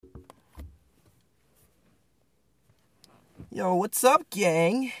Yo, what's up,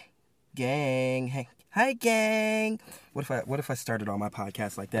 gang? Gang. Hey, hi, gang. What if I started on my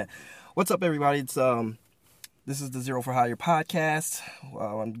podcast like that? What's up, everybody? This is the Zero for Hire podcast.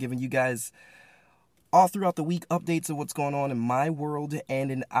 I'm giving you guys all throughout the week updates of what's going on in my world and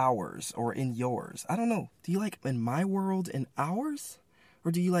in ours, or in yours. I don't know. Do you like in my world and ours,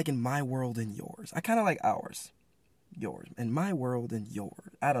 or do you like in my world and yours? I kind of like ours, yours, in my world and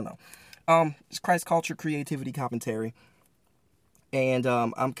yours. I don't know. It's Christ culture, creativity, commentary. And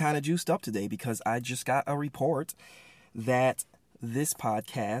I'm kind of juiced up today because I just got a report that this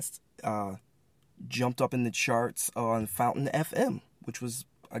podcast jumped up in the charts on Fountain FM, which was,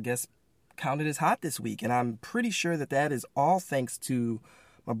 I guess, counted as hot this week. And I'm pretty sure that is all thanks to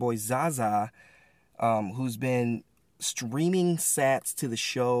my boy Zaza, who's been streaming sats to the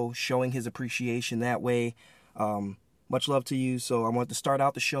show, showing his appreciation that way. Much love to you. So I wanted to start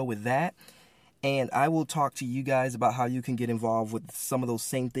out the show with that. And I will talk to you guys about how you can get involved with some of those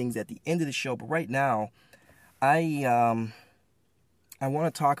same things at the end of the show. But right now, I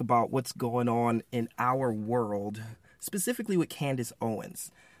want to talk about what's going on in our world, specifically with Candice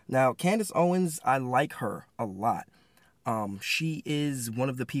Owens. Now, Candice Owens, I like her a lot. She is one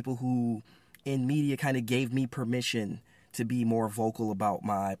of the people who, in media, kind of gave me permission to be more vocal about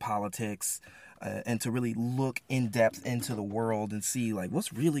my politics and to really look in depth into the world and see, like,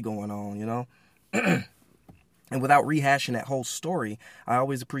 what's really going on, you know? And without rehashing that whole story, I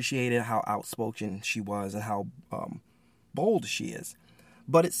always appreciated how outspoken she was and how bold she is.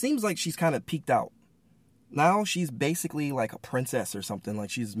 But it seems like she's kind of peaked out. Now she's basically like a princess or something. Like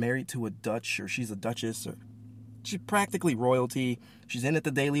she's married to a Dutch, or she's a duchess, or she's practically royalty. She's in at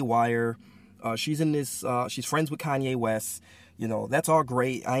the Daily Wire. She's in this. She's friends with Kanye West. You know, that's all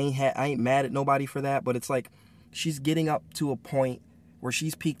great. I ain't mad at nobody for that. But it's like she's getting up to a point where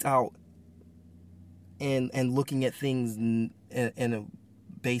she's peaked out. And looking at things in a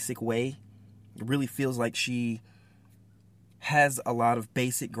basic way, it really feels like she has a lot of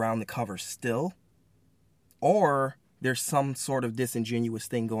basic ground to cover still, or there's some sort of disingenuous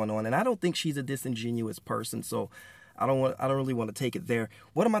thing going on. And I don't think she's a disingenuous person, so I don't really want to take it there.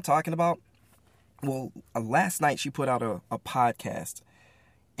 What am I talking about? Well, last night she put out a podcast,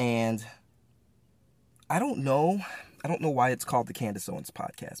 and I don't know why it's called the Candice Owens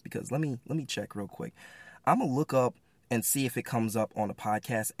podcast, because let me check real quick. I'm gonna look up and see if it comes up on a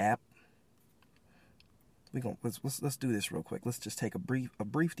podcast app. Let's do this real quick. Let's just take a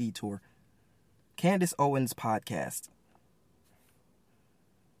brief detour. Candice Owens podcast,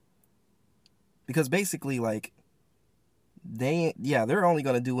 because basically, like, they're only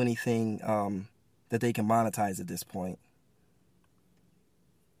gonna do anything that they can monetize at this point.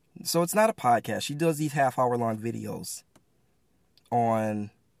 So it's not a podcast. She does these half-hour-long videos on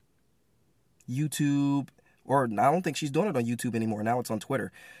YouTube, or I don't think she's doing it on YouTube anymore. Now it's on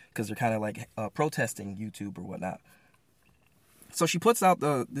Twitter, because they're kind of like protesting YouTube or whatnot. So she puts out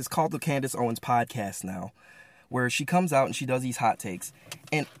this called the Candice Owens podcast now, where she comes out and she does these hot takes.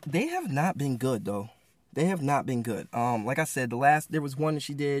 And they have not been good, though. They have not been good. Like I said, there was one that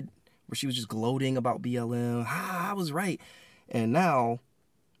she did where she was just gloating about BLM. I was right. And now,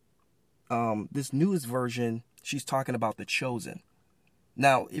 this newest version, she's talking about The Chosen.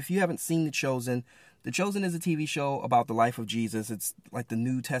 Now, if you haven't seen The Chosen is a TV show about the life of Jesus. It's like the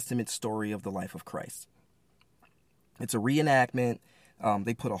New Testament story of the life of Christ. It's a reenactment.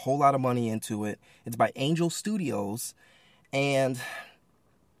 They put a whole lot of money into it. It's by Angel Studios, and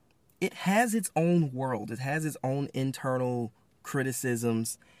it has its own world. It has its own internal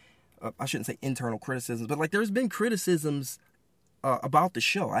criticisms. I shouldn't say internal criticisms, but like there's been criticisms about the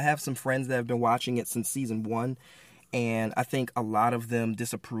show. I have some friends that have been watching it since season 1, and I think a lot of them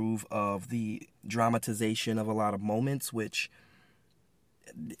disapprove of the dramatization of a lot of moments, which,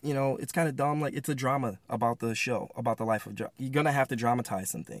 you know, it's kind of dumb. Like, it's a drama about the show, about the life of you're gonna have to dramatize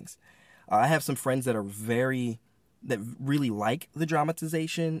some things. I have some friends that really like the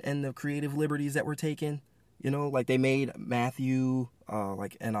dramatization and the creative liberties that were taken. You know, like they made Matthew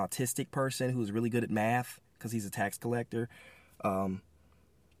like an autistic person who's really good at math because he's a tax collector. I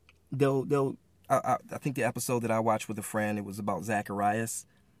think the episode that I watched with a friend, it was about Zacharias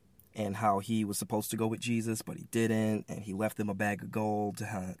and how he was supposed to go with Jesus, but he didn't, and he left them a bag of gold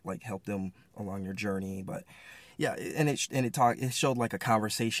to like help them along their journey. But yeah, and it showed like a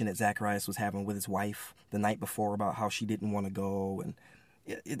conversation that Zacharias was having with his wife the night before about how she didn't want to go, and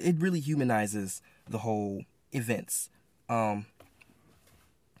it really humanizes the whole events.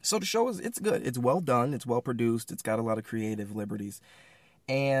 So the show it's good. It's well done. It's well produced. It's got a lot of creative liberties,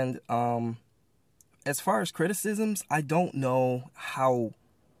 and as far as criticisms, I don't know how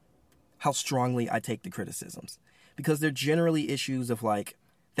strongly I take the criticisms, because they're generally issues of like,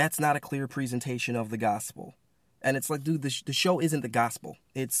 that's not a clear presentation of the gospel. And it's like, dude, the show isn't the gospel.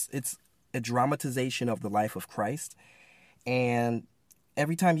 It's a dramatization of the life of Christ. And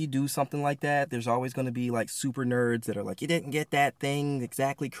every time you do something like that, there's always going to be like super nerds that are like, you didn't get that thing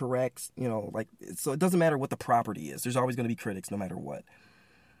exactly correct. You know, like, so it doesn't matter what the property is. There's always going to be critics no matter what.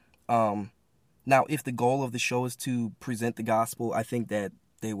 Now, if the goal of the show is to present the gospel, I think that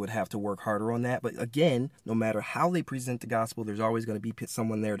they would have to work harder on that. But again, no matter how they present the gospel, there's always going to be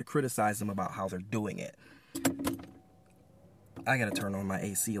someone there to criticize them about how they're doing it. I got to turn on my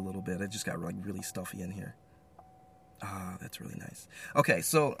AC a little bit. It just got like really stuffy in here. Ah, that's really nice. Okay,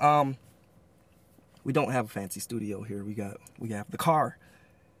 so we don't have a fancy studio here. We have the car.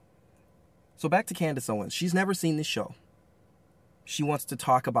 So back to Candice Owens. She's never seen this show. She wants to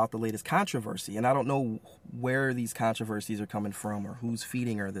talk about the latest controversy, and I don't know where these controversies are coming from or who's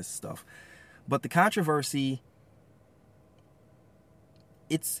feeding her this stuff. But the controversy,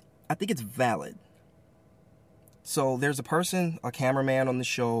 I think it's valid. So there's a person, a cameraman on the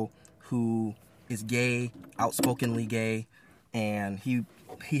show who is gay, outspokenly gay, and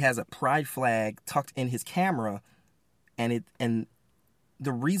he has a pride flag tucked in his camera, and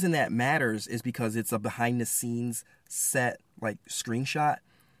the reason that matters is because it's a behind the scenes set like screenshot.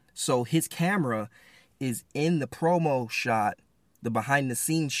 So his camera is in the promo shot, the behind the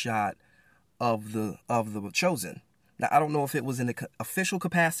scenes shot of the Chosen. Now I don't know if it was in the official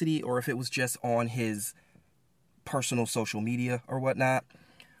capacity or if it was just on his personal social media or whatnot,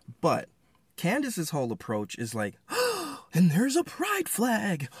 but Candice's whole approach is like, oh, and there's a pride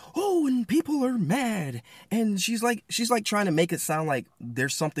flag. Oh, and people are mad. And she's like trying to make it sound like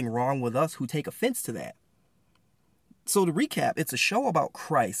there's something wrong with us who take offense to that. So to recap, it's a show about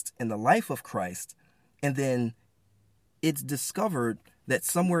Christ and the life of Christ. And then it's discovered that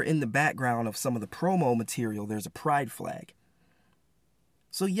somewhere in the background of some of the promo material, there's a pride flag.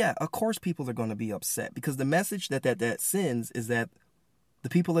 So yeah, of course people are going to be upset because the message that sends is that the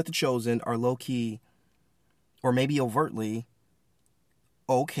people at the Chosen are low-key or maybe overtly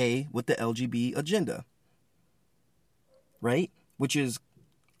okay with the LGBT agenda, right? Which is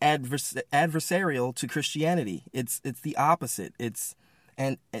adversarial to Christianity. It's the opposite. I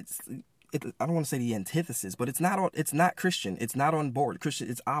don't want to say the antithesis, but it's not Christian. It's not on board. Christian.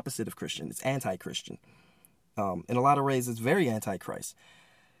 It's opposite of Christian. It's anti-Christian. In a lot of ways, it's very anti-Christ.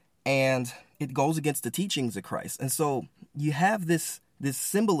 And it goes against the teachings of Christ. And so you have this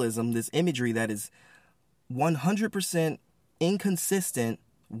symbolism, this imagery that is 100% inconsistent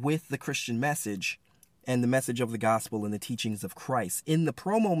with the Christian message and the message of the gospel and the teachings of Christ in the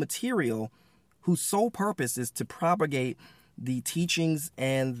promo material, whose sole purpose is to propagate the teachings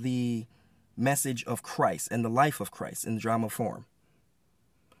and the message of Christ and the life of Christ in the drama form.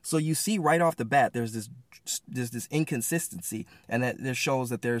 So you see right off the bat, there's this inconsistency, and that there shows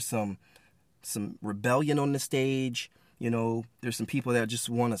that there's some rebellion on the stage. You know, there's some people that just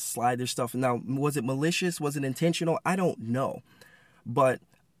want to slide their stuff. Now, was it malicious? Was it intentional? I don't know. But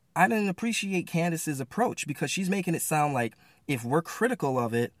I didn't appreciate Candice's approach because she's making it sound like if we're critical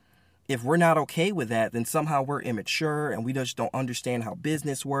of it, if we're not okay with that, then somehow we're immature and we just don't understand how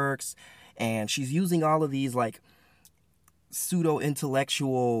business works. And she's using all of these like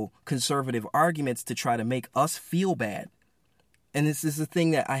pseudo-intellectual conservative arguments to try to make us feel bad. And this is the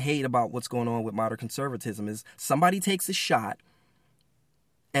thing that I hate about what's going on with modern conservatism is somebody takes a shot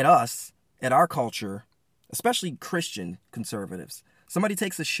at us, at our culture, especially Christian conservatives. Somebody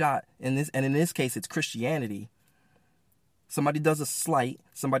takes a shot in this case it's Christianity. Somebody does a slight,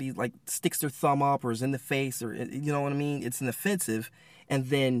 somebody like sticks their thumb up or is in the face or you know what I mean? It's an offensive, and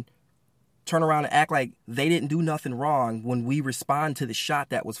then turn around and act like they didn't do nothing wrong when we respond to the shot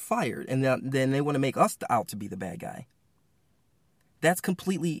that was fired. And then they want to make us out to be the bad guy. That's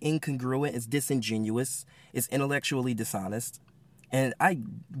completely incongruent. It's disingenuous. It's intellectually dishonest. And I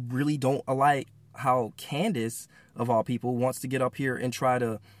really don't like how Candice, of all people, wants to get up here and try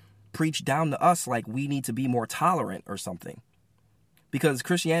to preach down to us like we need to be more tolerant or something. Because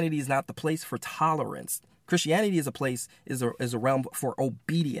Christianity is not the place for tolerance. Christianity is a realm for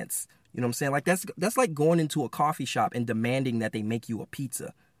obedience. You know what I'm saying? Like that's like going into a coffee shop and demanding that they make you a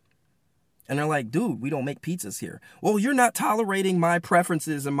pizza. And they're like, dude, we don't make pizzas here. Well, you're not tolerating my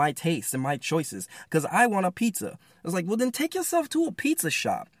preferences and my tastes and my choices because I want a pizza. I was like, well, then take yourself to a pizza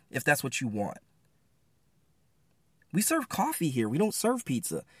shop if that's what you want. We serve coffee here. We don't serve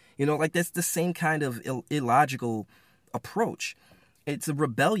pizza. You know, like that's the same kind of illogical approach. It's a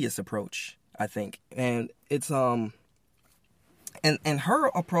rebellious approach, I think. And it's And her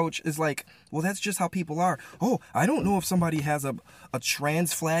approach is like, well, that's just how people are. Oh, I don't know if somebody has a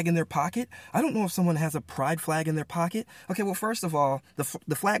trans flag in their pocket. I don't know if someone has a pride flag in their pocket. Okay, well, first of all,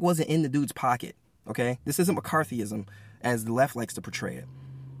 the flag wasn't in the dude's pocket, okay? This isn't McCarthyism, as the left likes to portray it.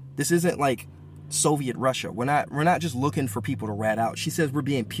 This isn't like Soviet Russia. We're not just looking for people to rat out. She says we're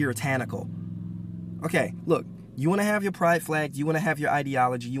being puritanical. Okay, look, you want to have your pride flag, you want to have your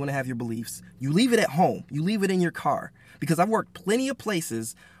ideology, you want to have your beliefs. You leave it at home. You leave it in your car. Because I've worked plenty of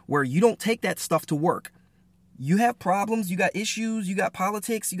places where you don't take that stuff to work. You have problems, you got issues, you got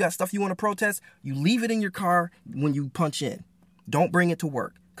politics, you got stuff you want to protest. You leave it in your car when you punch in. Don't bring it to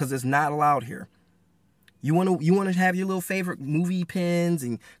work because it's not allowed here. You want to have your little favorite movie pins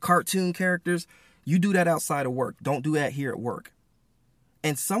and cartoon characters. You do that outside of work. Don't do that here at work.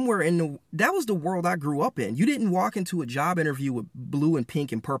 And somewhere that was the world I grew up in. You didn't walk into a job interview with blue and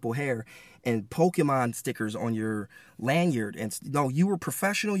pink and purple hair and Pokemon stickers on your lanyard. And no, you were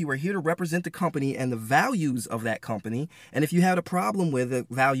professional. You were here to represent the company and the values of that company. And if you had a problem with the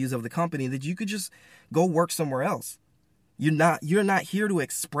values of the company, that you could just go work somewhere else. You're not here to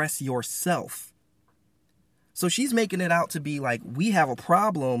express yourself. So she's making it out to be like we have a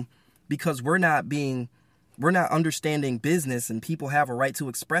problem because we're not understanding business and people have a right to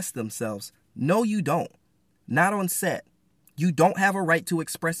express themselves. No, you don't. Not on set. You don't have a right to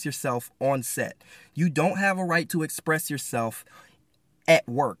express yourself on set. You don't have a right to express yourself at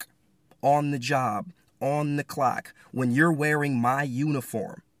work, on the job, on the clock, when you're wearing my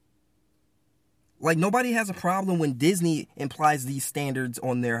uniform. Like, nobody has a problem when Disney implies these standards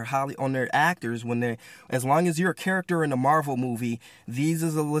on their actors as long as you're a character in a Marvel movie, these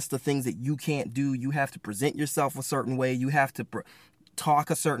is a list of things that you can't do. You have to present yourself a certain way. You have to talk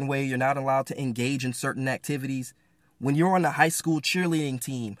a certain way. You're not allowed to engage in certain activities. When you're on the high school cheerleading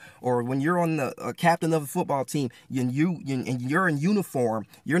team, or when you're on the captain of the football team, and you're in uniform,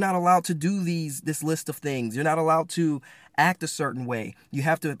 you're not allowed to do this list of things. You're not allowed to act a certain way. You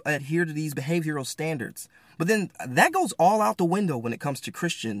have to adhere to these behavioral standards. But then that goes all out the window when it comes to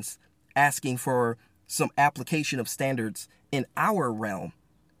Christians asking for some application of standards in our realm,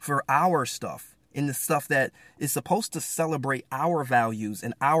 for our stuff, in the stuff that is supposed to celebrate our values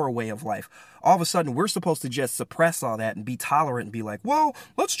and our way of life. All of a sudden, we're supposed to just suppress all that and be tolerant and be like, well,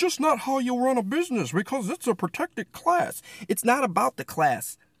 that's just not how you run a business because it's a protected class. It's not about the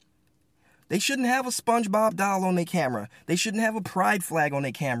class. They shouldn't have a SpongeBob doll on their camera. They shouldn't have a pride flag on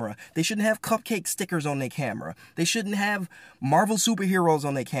their camera. They shouldn't have cupcake stickers on their camera. They shouldn't have Marvel superheroes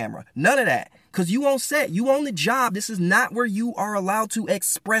on their camera. None of that. Because you on set. You on the job. This is not where you are allowed to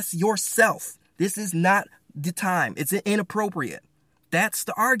express yourself. This is not the time. It's inappropriate. That's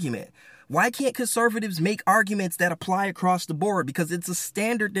the argument. Why can't conservatives make arguments that apply across the board? Because it's a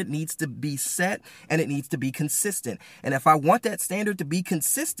standard that needs to be set and it needs to be consistent. And if I want that standard to be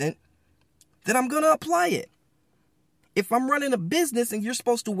consistent, then I'm going to apply it. If I'm running a business and you're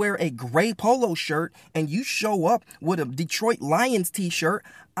supposed to wear a gray polo shirt and you show up with a Detroit Lions t-shirt,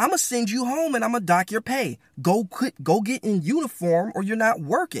 I'm going to send you home and I'm going to dock your pay. Go get in uniform or you're not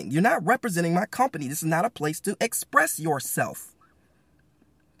working. You're not representing my company. This is not a place to express yourself.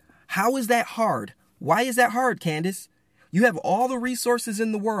 How is that hard? Why is that hard, Candice? You have all the resources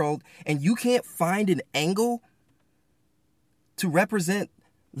in the world and you can't find an angle to represent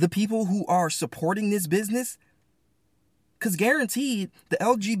the people who are supporting this business? Because guaranteed, the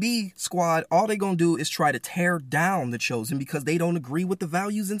LGB squad, all they're going to do is try to tear down The Chosen because they don't agree with the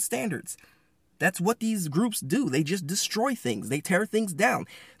values and standards. That's what these groups do. They just destroy things. They tear things down.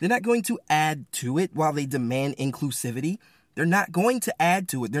 They're not going to add to it while they demand inclusivity. They're not going to add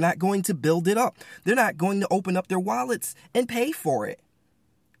to it. They're not going to build it up. They're not going to open up their wallets and pay for it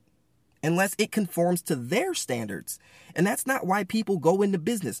unless it conforms to their standards. And that's not why people go into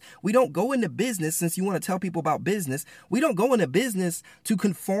business. We don't go into business, since you want to tell people about business, we don't go into business to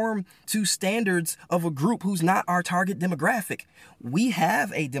conform to standards of a group who's not our target demographic. We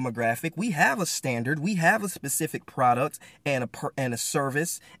have a demographic, we have a standard, we have a specific product and a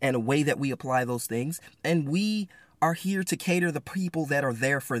service and a way that we apply those things, and we are here to cater the people that are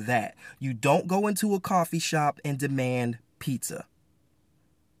there for that. You don't go into a coffee shop and demand pizza.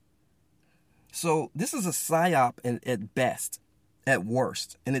 So this is a psyop at best, at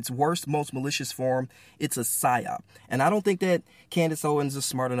worst. In its worst, most malicious form, it's a psyop. And I don't think that Candice Owens is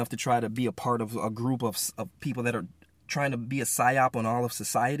smart enough to try to be a part of a group of people that are trying to be a psyop on all of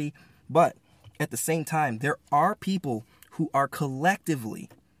society. But at the same time, there are people who are collectively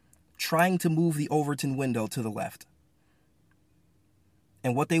trying to move the Overton window to the left.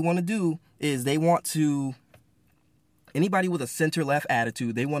 And what they want to do is anybody with a center-left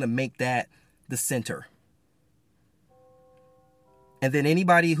attitude, they want to make that the center. And then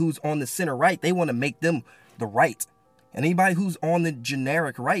anybody who's on the center right, they want to make them the right. And anybody who's on the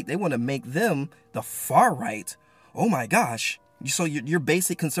generic right, they want to make them the far right. Oh my gosh. So your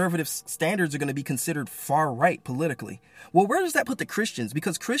basic conservative standards are going to be considered far right politically. Well, where does that put the Christians?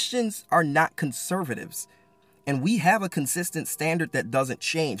 Because Christians are not conservatives. And we have a consistent standard that doesn't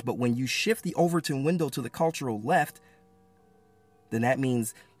change. But when you shift the Overton window to the cultural left, then that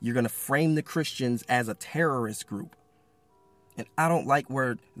means you're going to frame the Christians as a terrorist group. And I don't like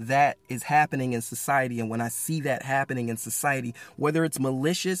where that is happening in society. And when I see that happening in society, whether it's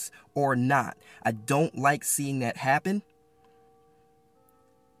malicious or not, I don't like seeing that happen.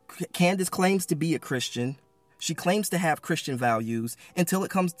 Candice claims to be a Christian. She claims to have Christian values until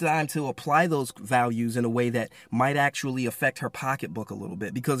it comes time to apply those values in a way that might actually affect her pocketbook a little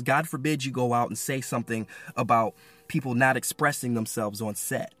bit. Because God forbid you go out and say something about people not expressing themselves on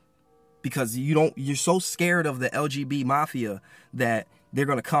set. Because you're so scared of the LGBT mafia that they're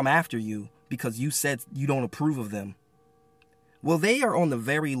going to come after you because you said you don't approve of them. Well, they are on the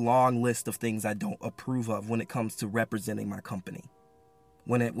very long list of things I don't approve of when it comes to representing my company.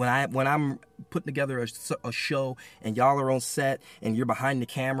 When I'm putting together a show and y'all are on set and you're behind the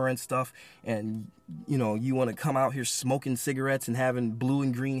camera and stuff, and you want to come out here smoking cigarettes and having blue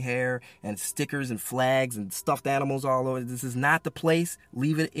and green hair and stickers and flags and stuffed animals all over. This is not the place.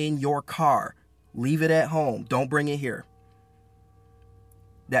 Leave it in your car. Leave it at home. Don't bring it here.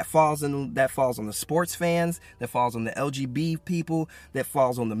 That falls on the sports fans. That falls on the LGBT people. That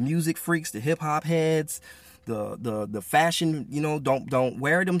falls on the music freaks, the hip hop heads. The fashion, don't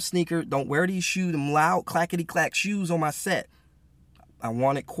wear them sneakers, don't wear these shoes, them loud clackety clack shoes on my set. I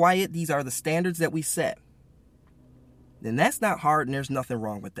want it quiet. These are the standards that we set. And that's not hard, and there's nothing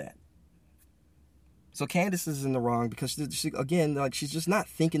wrong with that. So Candice is in the wrong because she's just not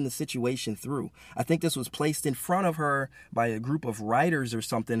thinking the situation through. I think this was placed in front of her by a group of writers or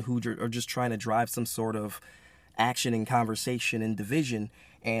something who are just trying to drive some sort of action and conversation and division.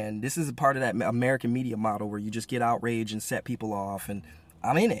 And this is a part of that American media model where you just get outraged and set people off. And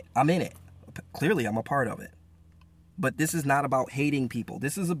I'm in it. Clearly, I'm a part of it. But this is not about hating people.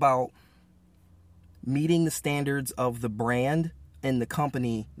 This is about meeting the standards of the brand and the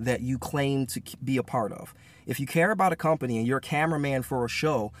company that you claim to be a part of. If you care about a company and you're a cameraman for a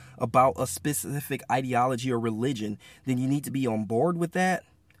show about a specific ideology or religion, then you need to be on board with that,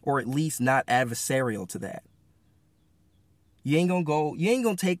 or at least not adversarial to that. You ain't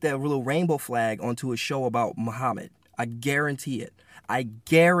gonna take that little rainbow flag onto a show about Muhammad. I guarantee it. I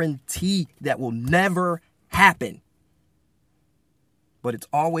guarantee that will never happen. But it's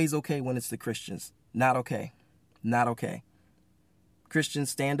always okay when it's the Christians. Not okay. Not okay. Christians,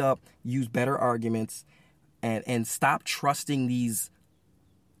 stand up, use better arguments, and stop trusting these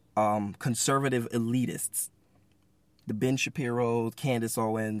conservative elitists. The Ben Shapiro, Candice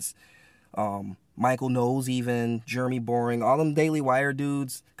Owens, Michael Knowles even, Jeremy Boring, all them Daily Wire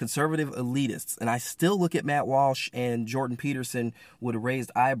dudes, conservative elitists. And I still look at Matt Walsh and Jordan Peterson with a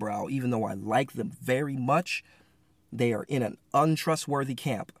raised eyebrow, even though I like them very much. They are in an untrustworthy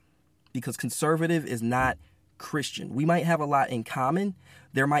camp because conservative is not Christian. We might have a lot in common.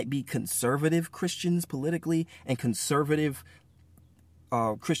 There might be conservative Christians politically and conservative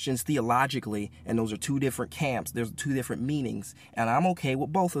Christians theologically, and those are two different camps. There's two different meanings, and I'm okay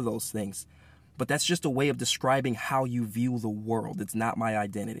with both of those things. But that's just a way of describing how you view the world. It's not my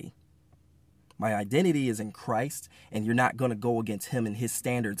identity. My identity is in Christ, and you're not going to go against him and his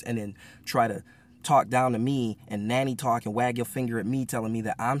standards and then try to talk down to me and nanny talk and wag your finger at me telling me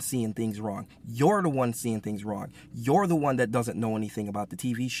that I'm seeing things wrong. You're the one seeing things wrong. You're the one that doesn't know anything about the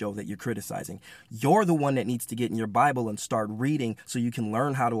TV show that you're criticizing. You're the one that needs to get in your Bible and start reading so you can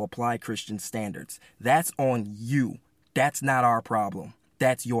learn how to apply Christian standards. That's on you. That's not our problem.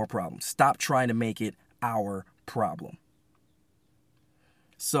 That's your problem. Stop trying to make it our problem.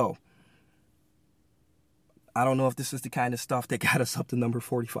 So, I don't know if this is the kind of stuff that got us up to number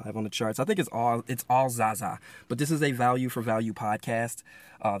 45 on the charts. I think it's all Zaza. But this is a value for value podcast.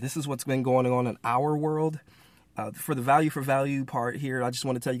 This is what's been going on in our world. For the value for value part here, I just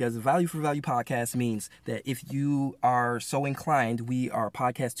want to tell you guys the value for value podcast means that if you are so inclined, we are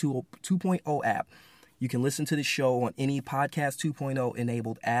Podcast 2.0 app. You can listen to the show on any Podcast 2.0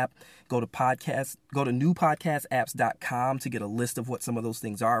 enabled app. Go to newpodcastapps.com to get a list of what some of those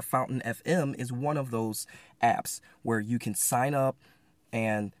things are. Fountain FM is one of those apps where you can sign up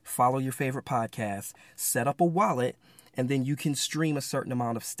and follow your favorite podcast, set up a wallet, and then you can stream a certain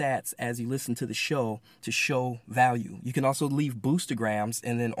amount of stats as you listen to the show to show value. You can also leave boostergrams,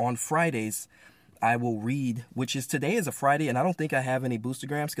 and then on Fridays, I will read, today is a Friday, and I don't think I have any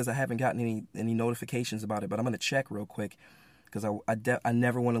boostergrams because I haven't gotten any notifications about it, but I'm going to check real quick. because I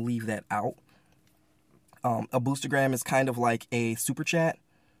never want to leave that out. A boostergram is kind of like a super chat.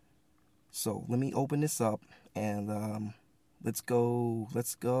 So let me open this up and let's go.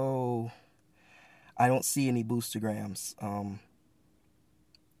 I don't see any boostergrams.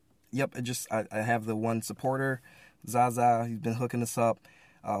 Yep, I have the one supporter, Zaza. He's been hooking us up.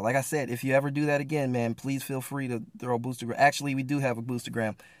 Like I said, if you ever do that again, man, please feel free to throw a boostergram. Actually, we do have a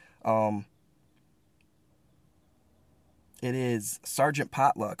boostergram. It is Sergeant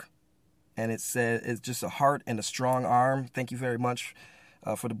Potluck, and it said it's just a heart and a strong arm. Thank you very much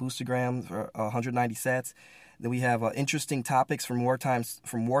for the boostergram for 190 sats. Then we have interesting topics from wartime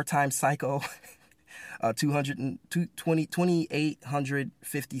psycho.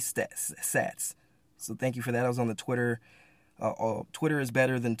 2,850 sats. So thank you for that. I was on the Twitter. Twitter is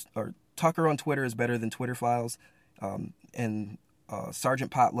better than, or Tucker on Twitter is better than Twitter files. And Sergeant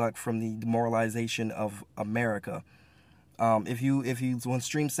Potluck from the Demoralization of America. If you want to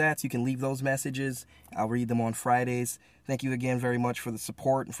stream sats, you can leave those messages. I'll read them on Fridays. Thank you again very much for the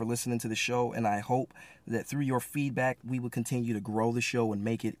support and for listening to the show. And I hope that through your feedback, we will continue to grow the show and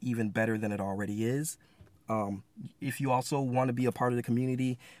make it even better than it already is. If you also want to be a part of the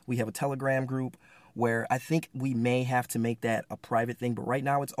community, we have a Telegram group where I think we may have to make that a private thing. But right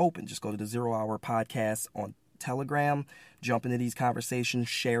now it's open. Just go to the 0 Hour Podcast on Telegram, jump into these conversations,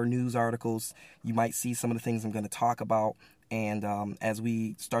 share news articles. You might see some of the things I'm going to talk about. And as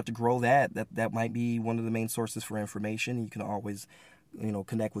we start to grow that might be one of the main sources for information. You can always,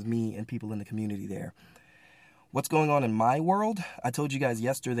 connect with me and people in the community there. What's going on in my world? I told you guys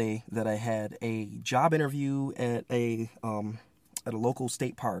yesterday that I had a job interview at a local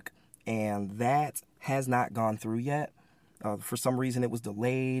state park, and that has not gone through yet. For some reason, it was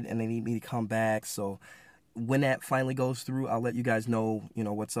delayed, and they need me to come back. So when that finally goes through, I'll let you guys know,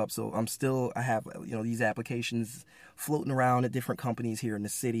 what's up. So I have, these applications floating around at different companies here in the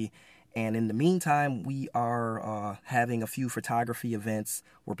city. And in the meantime, we are having a few photography events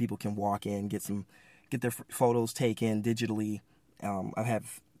where people can walk in, get their photos taken digitally. I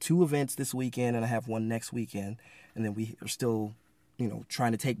have 2 events this weekend, and I have one next weekend. And then we are still,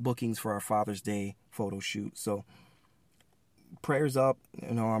 trying to take bookings for our Father's Day photo shoot. So prayers up.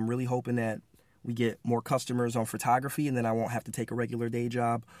 I'm really hoping that we get more customers on photography, and then I won't have to take a regular day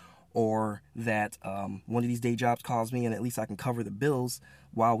job, or that one of these day jobs calls me and at least I can cover the bills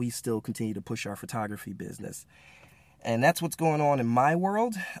while we still continue to push our photography business. And that's what's going on in my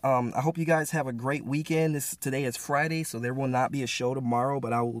world. I hope you guys have a great weekend. Today is Friday, so there will not be a show tomorrow,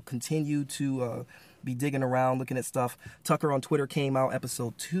 but I will continue to be digging around, looking at stuff. Tucker on Twitter came out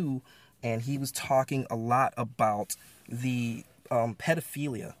episode 2, and he was talking a lot about the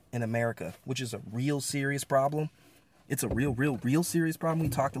pedophilia in America, which is a real serious problem. It's a real serious problem. We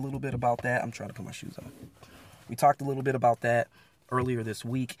talked a little bit about that. I'm trying to put my shoes on. We talked a little bit about that earlier this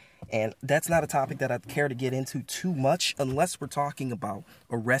week, and that's not a topic that I'd care to get into too much unless we're talking about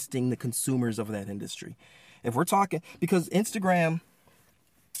arresting the consumers of that industry. If we're talking, because Instagram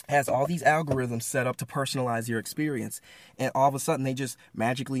has all these algorithms set up to personalize your experience, and all of a sudden they just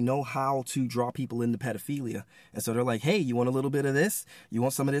magically know how to draw people into pedophilia. And so they're like, hey, you want a little bit of this? You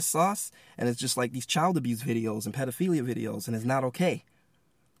want some of this sauce? And it's just like these child abuse videos and pedophilia videos, and it's not okay.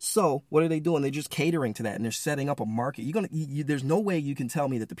 So what are they doing? They're just catering to that, and they're setting up a market. There's no way you can tell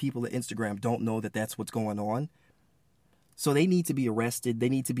me that the people at Instagram don't know that that's what's going on. So they need to be arrested. They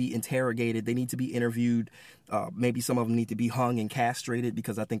need to be interrogated. They need to be interviewed. Maybe some of them need to be hung and castrated,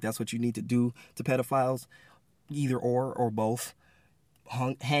 because I think that's what you need to do to pedophiles. Either or both.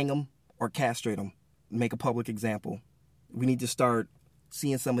 Hang them or castrate them. Make a public example. We need to start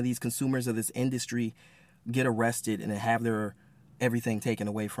seeing some of these consumers of this industry get arrested and have their everything taken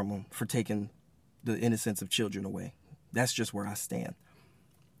away from them for taking the innocence of children away. That's just where I stand.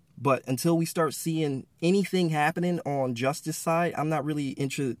 But until we start seeing anything happening on justice side, I'm not really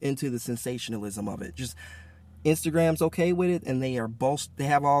into the sensationalism of it. Just Instagram's okay with it, and they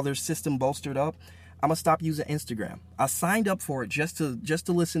have all their system bolstered up. I'm gonna stop using Instagram. I signed up for it just to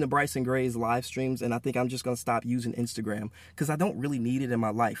listen to Bryson Gray's live streams, and I think I'm just gonna stop using Instagram because I don't really need it in my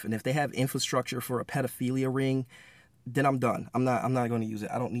life. And if they have infrastructure for a pedophilia ring, then I'm done. I'm not going to use it.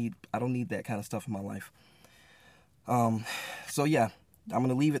 I don't need that kind of stuff in my life. So yeah. I'm going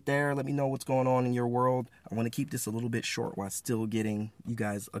to leave it there. Let me know what's going on in your world. I want to keep this a little bit short while still getting you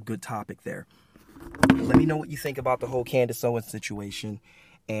guys a good topic there. Let me know what you think about the whole Candice Owens situation.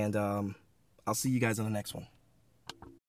 And I'll see you guys on the next one.